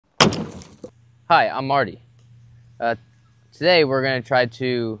Hi, I'm Marty. Today we're going to try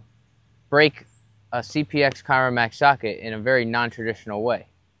to break a CPX-KyronMAX socket in a very non-traditional way.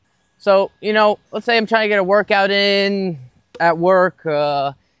 So, let's say I'm trying to get a workout in at work,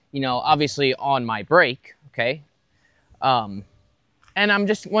 obviously on my break, okay? And I'm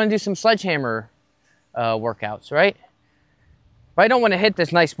just want to do some sledgehammer workouts, right? But I don't want to hit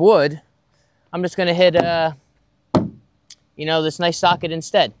this nice wood. I'm just going to hit, this nice socket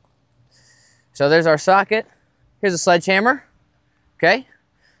instead. So there's our socket. Here's a sledgehammer, okay?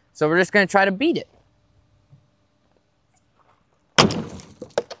 So we're just going to try to beat it.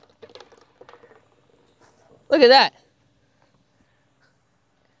 Look at that.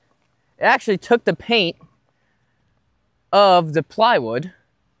 It actually took the paint of the plywood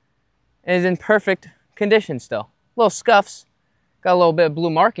and is in perfect condition still. Little scuffs, got a little bit of blue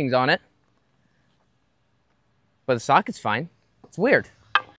markings on it, but the socket's fine. It's weird.